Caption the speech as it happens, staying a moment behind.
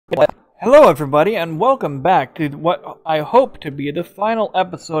Hello everybody and welcome back to what I hope to be the final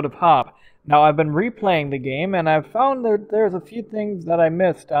episode of Hop. Now I've been replaying the game and I've found that there's a few things that I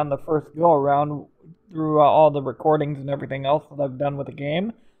missed on the first go around through all the recordings and everything else that I've done with the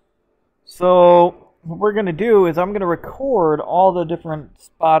game. So what we're going to do is I'm going to record all the different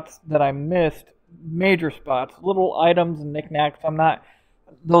spots that I missed, major spots, little items and knickknacks.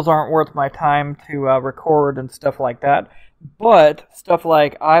 Those aren't worth my time to record and stuff like that. But stuff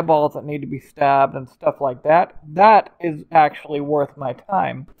like eyeballs that need to be stabbed and stuff like that, that is actually worth my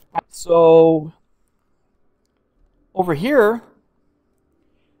time. So, over here,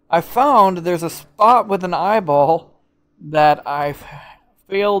 I found there's a spot with an eyeball that I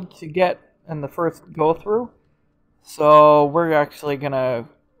failed to get in the first go through. So, we're actually gonna...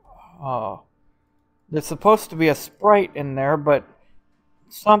 there's supposed to be a sprite in there, but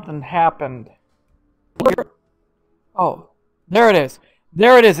something happened. Oh. There it is.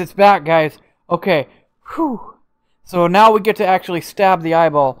 There it is. It's back, guys. Okay. Whew. So now we get to actually stab the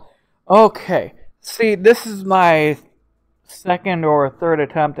eyeball. Okay. See, this is my second or third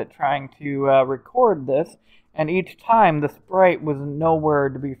attempt at trying to record this, and each time the sprite was nowhere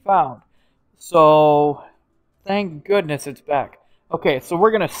to be found. So, thank goodness it's back. Okay, so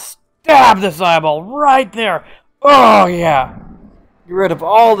we're going to stab this eyeball right there. Oh, yeah. Get rid of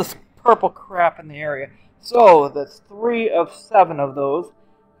all this purple crap in the area. So, that's 3 of 7 of those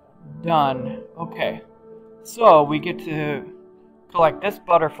done. Okay, so we get to collect this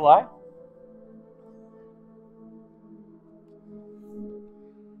butterfly.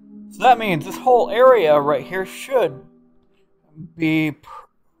 So that means this whole area right here should be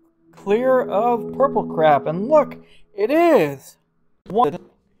clear of purple crap. And look, it is.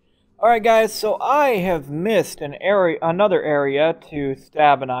 Alright guys, so I have missed another area to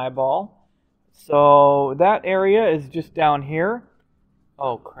stab an eyeball. So that area is just down here.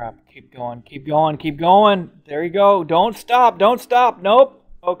 Oh crap, keep going, keep going, keep going. There you go. Don't stop, don't stop. Nope.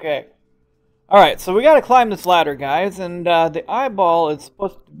 Okay. Alright, so we gotta climb this ladder, guys. And the eyeball is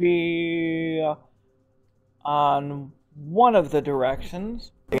supposed to be on one of the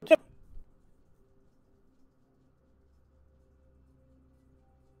directions.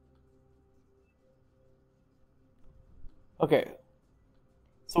 Okay.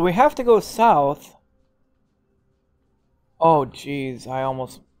 So we have to go south. Oh, jeez, I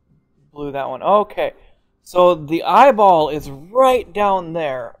almost blew that one. Okay, so the eyeball is right down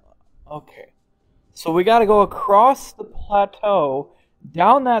there. Okay, so we got to go across the plateau,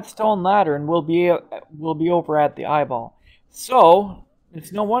 down that stone ladder, and we'll be over at the eyeball. So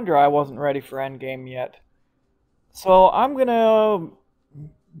it's no wonder I wasn't ready for endgame yet. So I'm gonna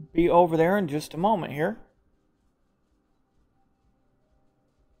be over there in just a moment here.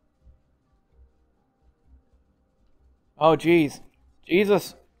 Oh, jeez.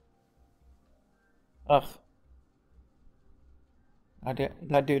 Jesus. Ugh.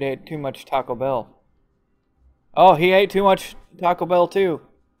 That dude ate too much Taco Bell. Oh, he ate too much Taco Bell, too.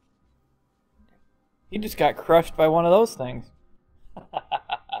 He just got crushed by one of those things.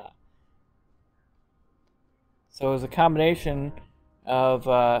 So it was a combination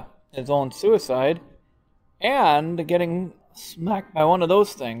of his own suicide and getting smacked by one of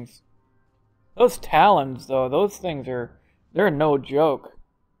those things. Those talons, though, those things they're no joke.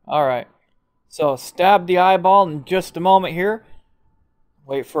 Alright, so stab the eyeball in just a moment here.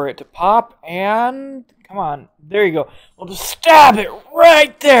 Wait for it to pop, and come on, there you go. We'll just stab it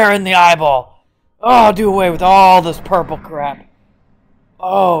right there in the eyeball. Oh, do away with all this purple crap.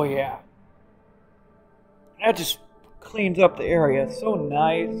 Oh, yeah. That just cleans up the area. So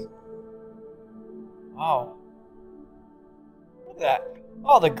nice. Wow. Look at that.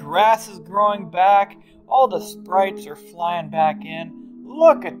 All the grass is growing back. All the sprites are flying back in.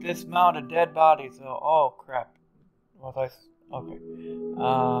 Look at this mound of dead bodies. Oh crap. Okay.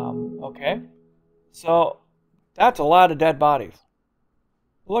 Okay. So, that's a lot of dead bodies.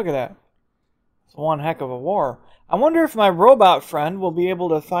 Look at that. It's one heck of a war. I wonder if my robot friend will be able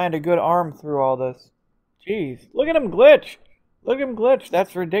to find a good arm through all this. Jeez. Look at him glitch. Look at him glitch.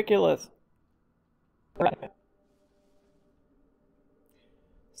 That's ridiculous.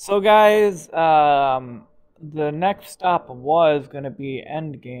 So guys, the next stop was going to be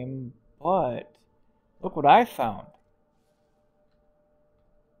endgame, but look what I found.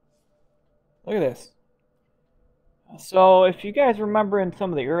 Look at this. So if you guys remember in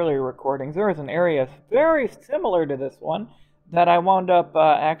some of the earlier recordings, there was an area very similar to this one that I wound up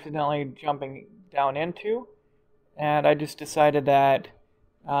accidentally jumping down into, and I just decided that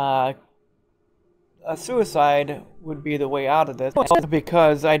a suicide would be the way out of this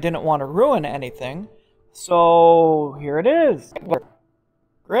because I didn't want to ruin anything. So here it is.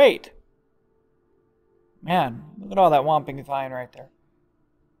 Great. Man, look at all that Whomping Vine right there.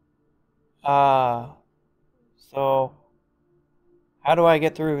 So how do I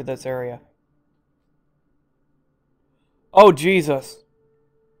get through this area? Oh, Jesus.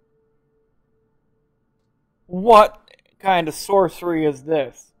 What kind of sorcery is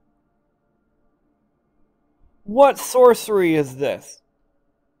this? What sorcery is this?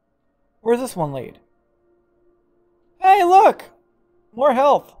 Where's this one lead? Hey, look! More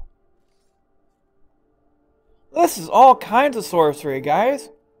health. This is all kinds of sorcery, guys.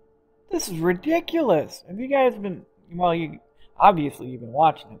 This is ridiculous. Have you guys been... Well, obviously you've been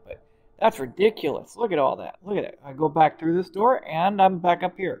watching it, but that's ridiculous. Look at all that. Look at it. I go back through this door, and I'm back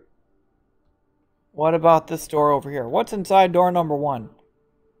up here. What about this door over here? What's inside door number 1?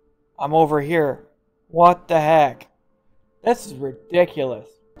 I'm over here. What the heck? This is ridiculous.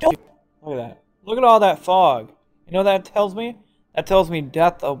 Look at that. Look at all that fog. You know what that tells me? That tells me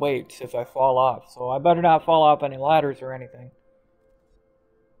death awaits if I fall off. So I better not fall off any ladders or anything.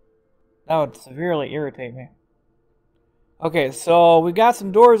 That would severely irritate me. Okay, so we got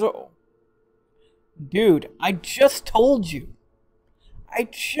some doors. Dude, I just told you. I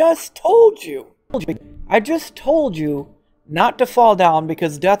just told you not to fall down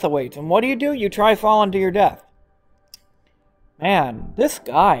because death awaits. And what do? You try falling to your death. Man, this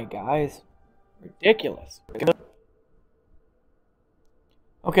guy, guys. Ridiculous.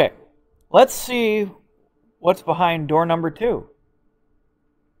 Okay, let's see what's behind door number 2.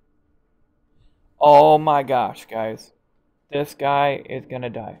 Oh my gosh, guys. This guy is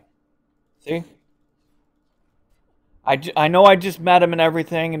gonna die. See? I know I just met him and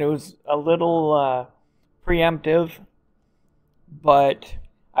everything, and it was a little preemptive, but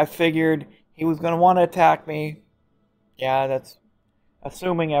I figured he was going to want to attack me. Yeah, that's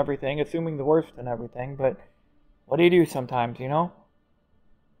assuming everything, assuming the worst and everything, but what do you do sometimes, you know?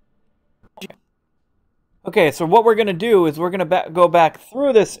 Okay, so what we're going to do is we're going to go back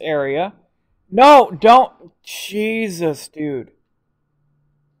through this area. No, don't. Jesus, dude.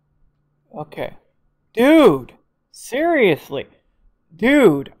 Okay. Dude. Seriously.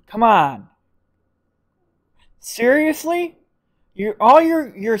 Dude, come on. Seriously? Your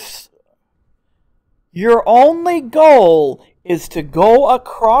only goal is to go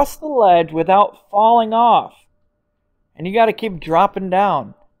across the ledge without falling off. And you got to keep dropping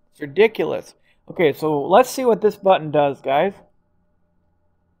down. It's ridiculous. Okay, so let's see what this button does, guys.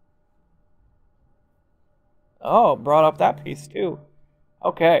 Oh, brought up that piece too.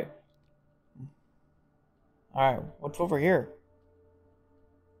 Okay. Alright, what's over here?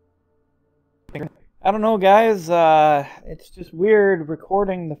 I don't know, guys. It's just weird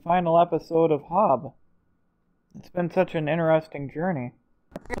recording the final episode of Hob. It's been such an interesting journey.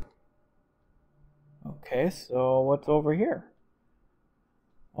 Okay, so what's over here?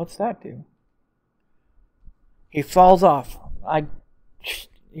 What's that do? He falls off.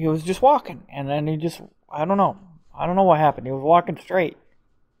 He was just walking, and then he just... I don't know. I don't know what happened. He was walking straight.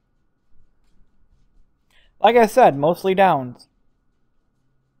 Like I said, mostly downs.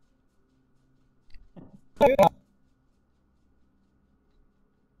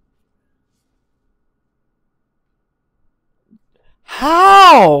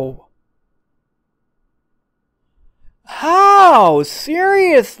 How? How?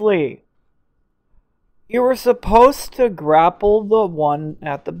 Seriously? You were supposed to grapple the one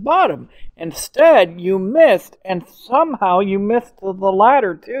at the bottom. Instead, you missed, and somehow you missed the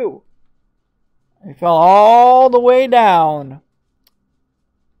ladder too. He fell all the way down.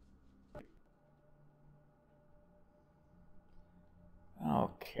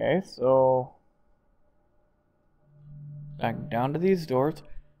 Okay, so back down to these doors.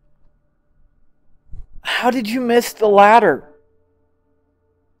 How did you miss the ladder?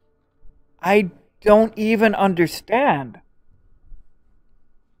 I don't even understand.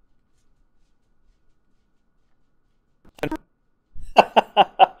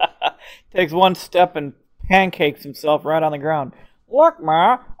 Takes one step and pancakes himself right on the ground. Look,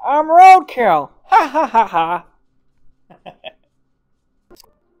 Ma, I'm roadkill. Ha ha ha ha.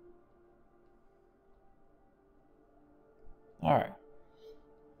 Alright.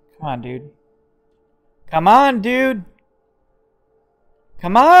 Come on, dude. Come on, dude.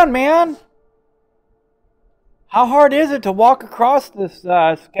 Come on, man. How hard is it to walk across this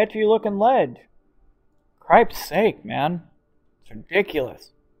sketchy looking ledge? Cripe's sake, man. It's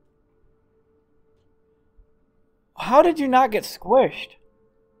ridiculous. How did you not get squished?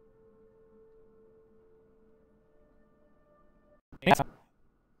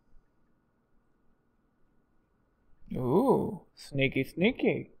 Ooh, sneaky,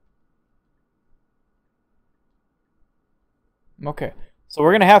 sneaky. Okay, so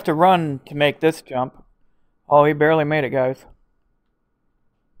we're going to have to run to make this jump. Oh, he barely made it, guys.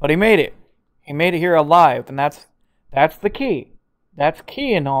 But he made it. He made it here alive, and that's the key. That's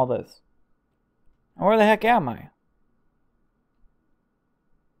key in all this. Now, where the heck am I?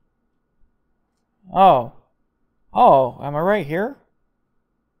 Oh. Oh, am I right here?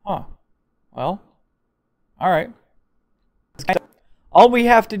 Huh. Well, alright. All we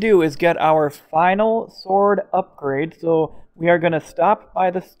have to do is get our final sword upgrade, so we are going to stop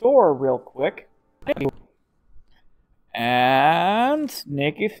by the store real quick. And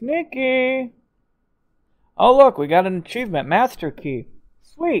sneaky sneaky. Oh look, we got an achievement, Master Key.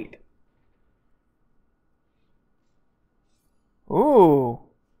 Sweet. Ooh,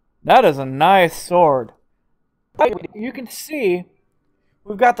 that is a nice sword. You can see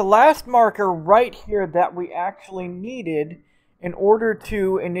we've got the last marker right here that we actually needed in order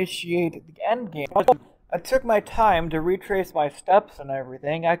to initiate the end game. I took my time to retrace my steps and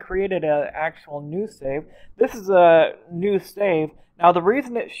everything. I created an actual new save. This is a new save. Now the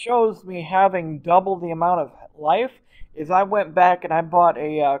reason it shows me having double the amount of life is I went back and I bought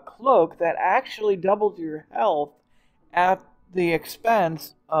a cloak that actually doubles your health at the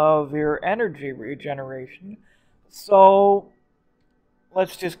expense of your energy regeneration. So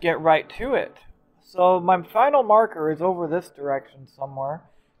let's just get right to it. So my final marker is over this direction somewhere,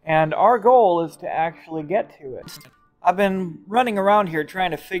 and our goal is to actually get to it. I've been running around here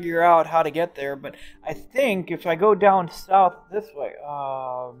trying to figure out how to get there, but I think if I go down south this way,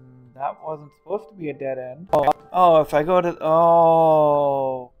 that wasn't supposed to be a dead end. Oh, if I go to,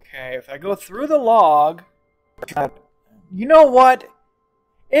 oh, okay, if I go through the log, you know what?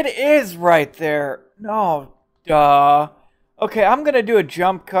 It is right there. No, duh. Okay, I'm gonna do a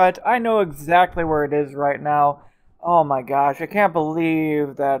jump cut. I know exactly where it is right now. Oh my gosh, I can't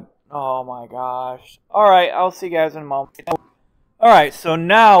believe that. Oh my gosh. Alright, I'll see you guys in a moment. Alright, so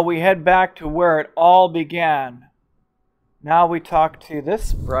now we head back to where it all began. Now we talk to this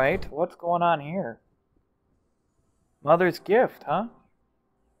sprite. What's going on here? Mother's gift, huh?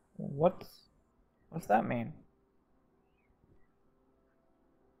 What's that mean?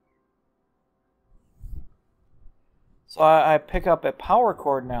 So I pick up a power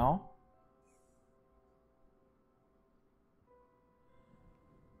cord now.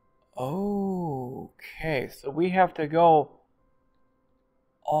 Okay, so we have to go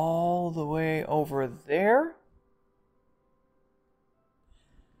all the way over there.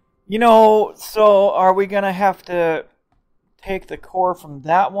 You know, so are we gonna have to take the core from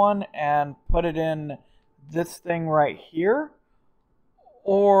that one and put it in this thing right here?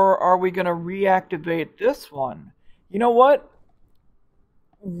 Or are we gonna reactivate this one? You know what?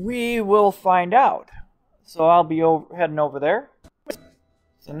 We will find out. So I'll be heading over there.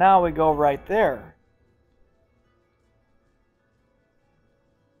 So now we go right there.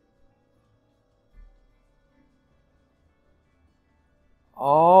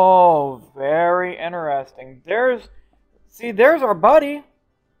 Oh, very interesting. There's our buddy.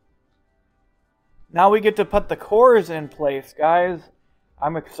 Now we get to put the cores in place, guys.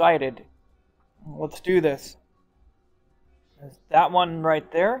 I'm excited. Let's do this. There's that one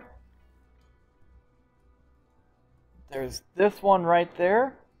right there. There's this one right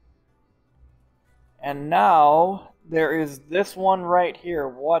there. And now there is this one right here.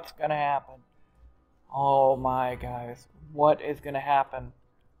 What's going to happen? Oh my guys. What is going to happen?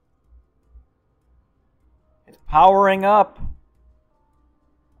 It's powering up.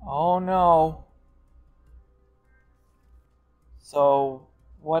 Oh no. So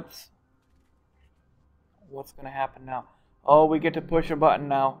what's going to happen now? Oh, we get to push a button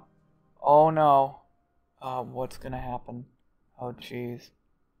now. Oh no. What's going to happen? Oh jeez.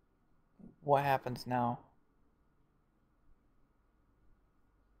 What happens now?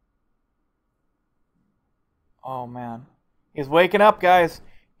 Oh man. He's waking up, guys.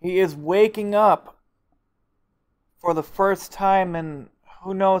 He is waking up for the first time in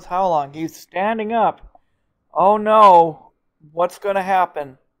who knows how long. He's standing up. Oh no. What's going to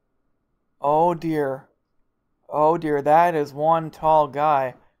happen? Oh dear. Oh dear, that is one tall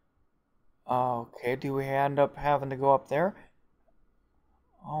guy. Okay, do we end up having to go up there?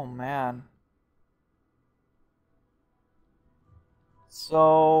 Oh man.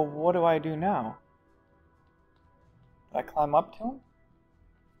 So, what do I do now? Do I climb up to him?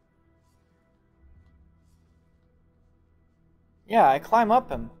 Yeah, I climb up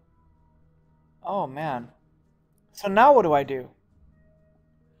him. Oh man. So now what do I do?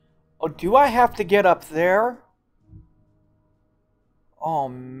 Oh, do I have to get up there? Oh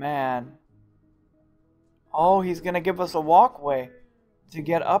man. Oh, he's gonna give us a walkway to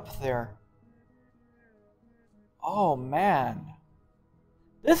get up there. Oh man.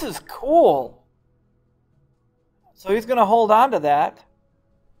 This is cool. So he's gonna hold on to that.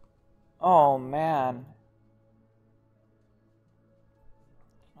 Oh man.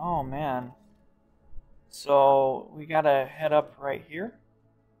 Oh man. So we gotta head up right here.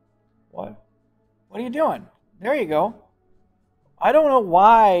 What? What are you doing? There you go. I don't know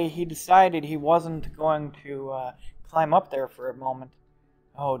why he decided he wasn't going to climb up there for a moment.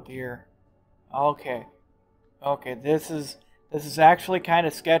 Oh dear. Okay. Okay, this is actually kind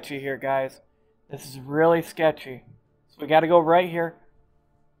of sketchy here, guys. This is really sketchy. So we got to go right here.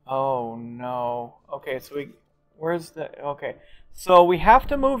 Oh no. Okay, so where's the okay. So we have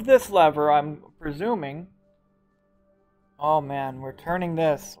to move this lever, I'm presuming. Oh man, we're turning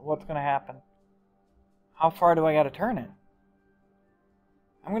this. What's going to happen? How far do I got to turn it?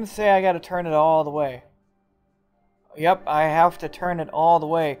 I'm going to say I got to turn it all the way. Yep, I have to turn it all the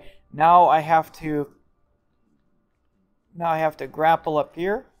way. Now I have to grapple up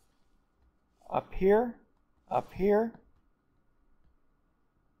here, up here, up here.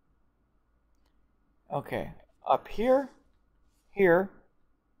 Okay, up here, here,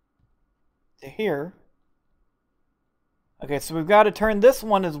 to here. Okay, so we've got to turn this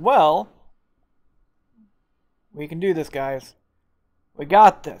one as well. We can do this, guys. We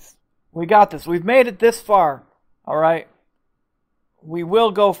got this. We got this. We've made it this far. All right. We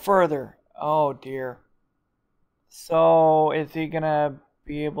will go further. Oh, dear. So, is he going to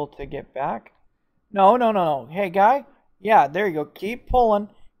be able to get back? No, no, no, no. Hey, guy. Yeah, there you go. Keep pulling.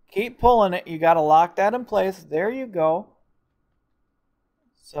 Keep pulling it. You got to lock that in place. There you go.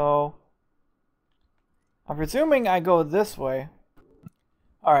 So, I'm presuming I go this way.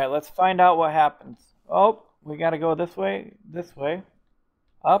 All right, let's find out what happens. Oh, we got to go this way. This way.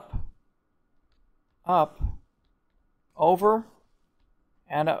 Up. Up. Over.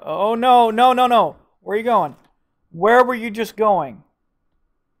 And, oh, no, no, no, no. Where are you going? Where were you just going?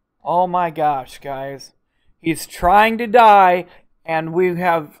 Oh my gosh, guys. He's trying to die, and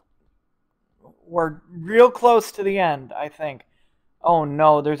we're real close to the end, I think. Oh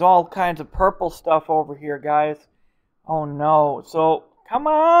no, there's all kinds of purple stuff over here, guys. Oh no. So, come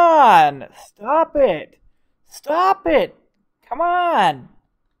on. Stop it. Stop it. Come on.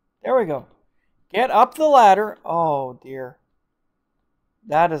 There we go. Get up the ladder. Oh dear.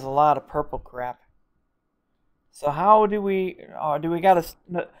 That is a lot of purple crap. So how do we gotta,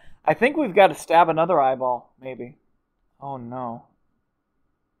 I think we've got to stab another eyeball, maybe. Oh no.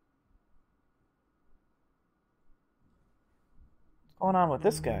 What's going on with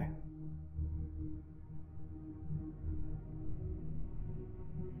this guy?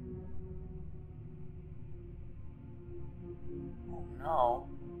 Oh no.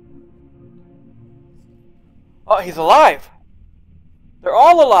 Oh, he's alive! They're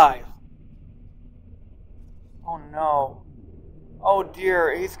all alive! Oh no. Oh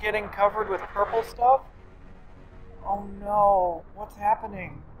dear, he's getting covered with purple stuff? Oh no, what's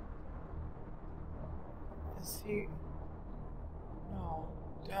happening? Is he... No,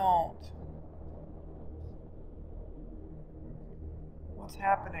 don't. What's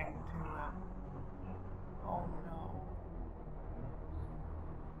happening to him? Oh no.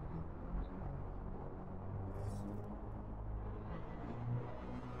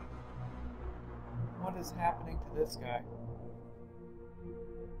 What is happening to this guy?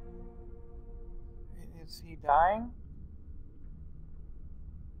 Is he dying?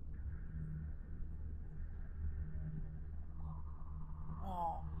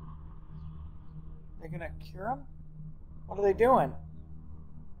 Oh. They're gonna cure him? What are they doing?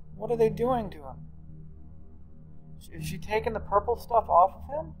 What are they doing to him? Is she taking the purple stuff off of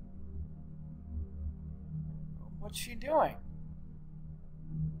him? What's she doing?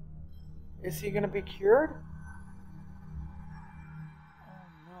 Is he gonna be cured? Oh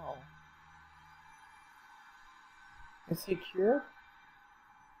no. Is he cured?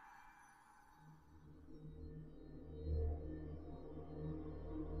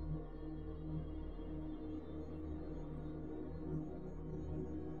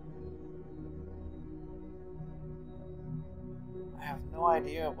 I have no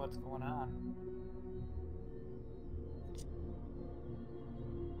idea what's going on.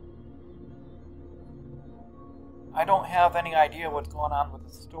 I don't have any idea what's going on with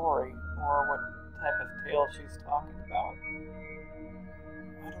the story or what type of tale she's talking about.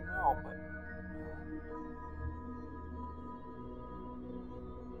 I don't know, but...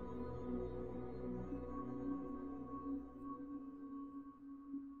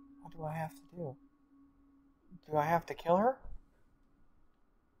 What do I have to do? Do I have to kill her?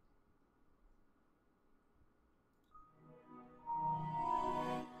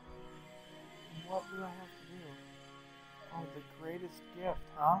 What do I have to do? Oh, the greatest gift,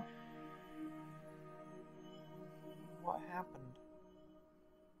 huh? What happened?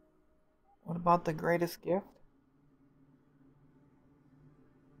 What about the greatest gift?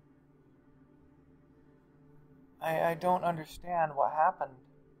 I don't understand what happened.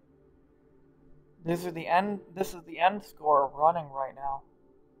 This is the end score running right now.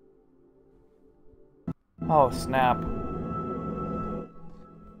 Oh, snap.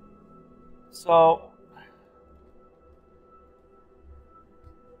 So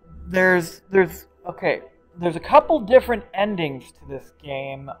there's a couple different endings to this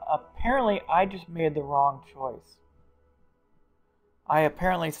game. Apparently I just made the wrong choice. I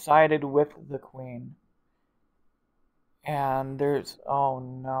apparently sided with the queen. And there's, oh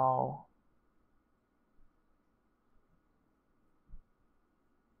no.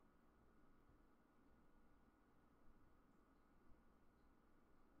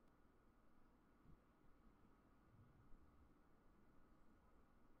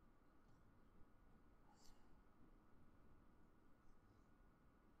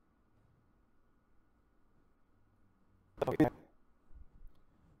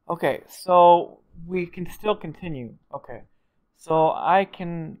 Okay, so we can still continue. Okay, so I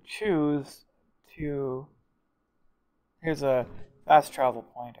can choose to... Here's a fast travel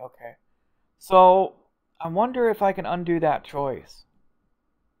point. Okay, so I wonder if I can undo that choice.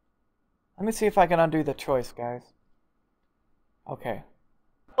 Let me see if I can undo the choice, guys. Okay.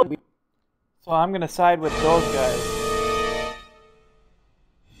 So I'm gonna side with those guys.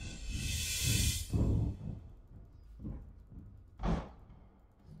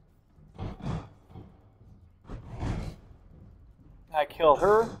 I kill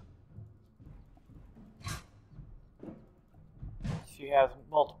her. She has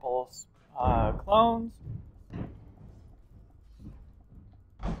multiple clones.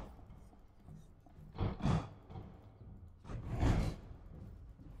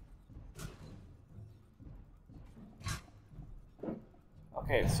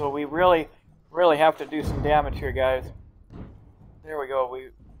 Okay, so we really have to do some damage here, guys. There we go.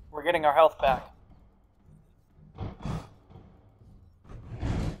 We're getting our health back.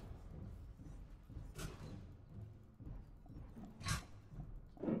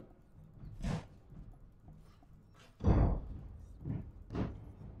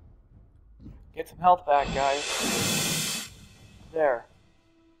 Get some health back, guys. There.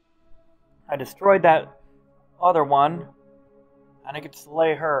 I destroyed that other one, and I get to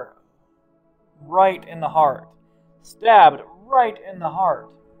slay her. Right in the heart. Stabbed right in the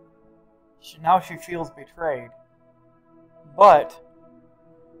heart. Now she feels betrayed. But,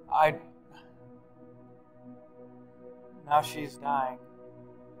 now she's dying.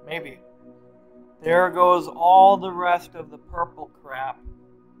 Maybe. There goes all the rest of the purple crap.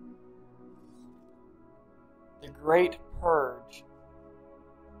 The Great Purge.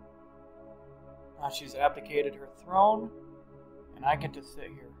 Now she's abdicated her throne, and I get to sit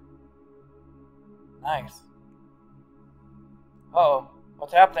here. Nice. Uh-oh.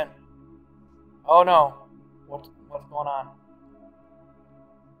 What's happening? Oh no. What's going on?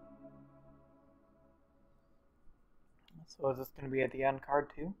 So is this going to be at the end card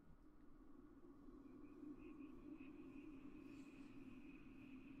too?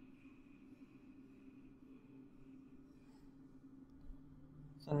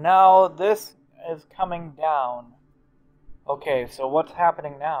 So now this is coming down. Okay, so what's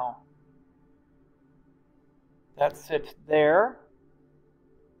happening now? That sits there.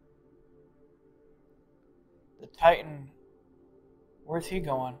 The Titan, where's he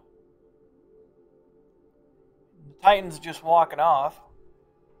going? The Titan's just walking off.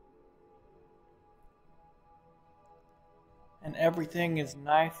 And everything is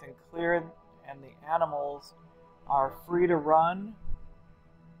nice and clear, and the animals are free to run.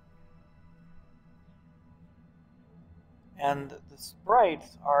 And the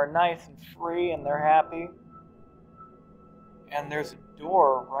sprites are nice and free, and they're happy. And there's a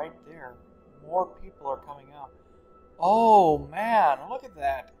door right there. More people are coming out. Oh man, look at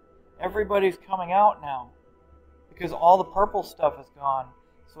that. Everybody's coming out now. Because all the purple stuff is gone.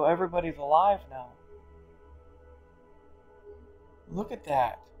 So everybody's alive now. Look at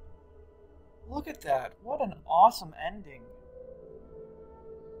that. Look at that. What an awesome ending.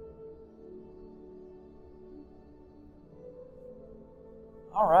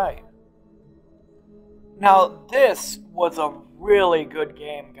 Alright. Now, this was a really good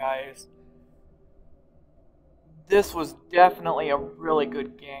game, guys. This was definitely a really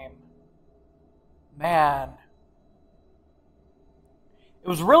good game. Man. It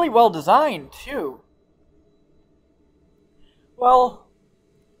was really well designed, too. Well,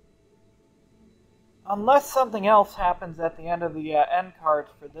 unless something else happens at the end of the end cards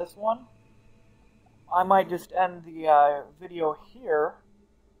for this one, I might just end the video here.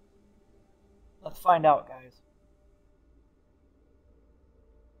 Let's find out, guys.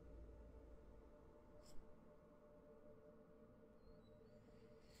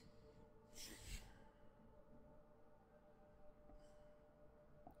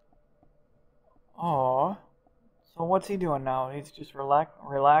 Oh, so what's he doing now? He's just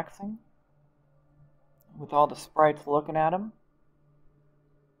relaxing with all the sprites looking at him.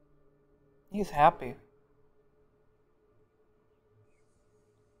 He's happy.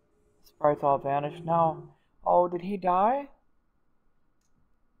 Sprites all vanished now. Oh, did he die?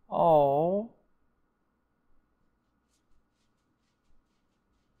 Oh.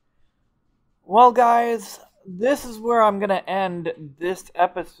 Well, guys, this is where I'm going to end this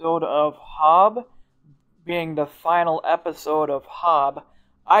episode of Hob, being the final episode of Hob.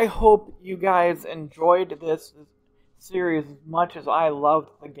 I hope you guys enjoyed this series as much as I loved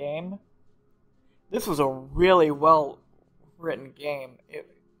the game. This was a really well-written game.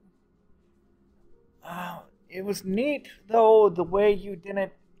 It was neat, though, the way you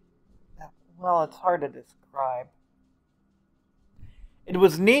didn't... Well, it's hard to describe. It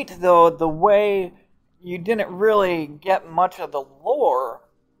was neat, though, the way you didn't really get much of the lore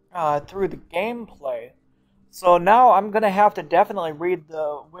through the gameplay. So now I'm going to have to definitely read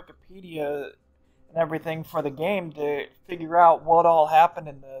the Wikipedia and everything for the game to figure out what all happened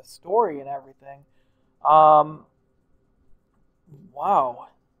in the story and everything. Wow.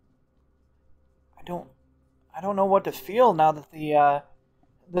 I don't know what to feel now that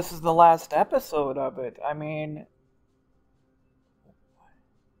this is the last episode of it. I mean,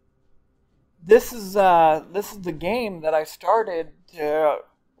 this is the game that I started to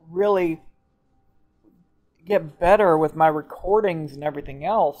really get better with my recordings and everything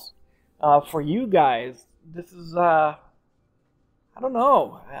else for you guys. This is I don't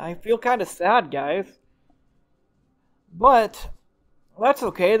know. I feel kind of sad, guys. But that's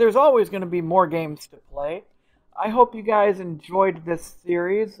okay. There's always going to be more games to play. I hope you guys enjoyed this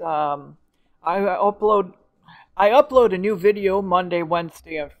series. I upload a new video Monday,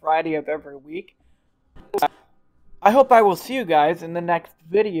 Wednesday, and Friday of every week. I hope I will see you guys in the next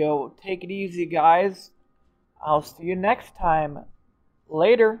video. Take it easy, guys. I'll see you next time.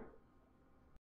 Later.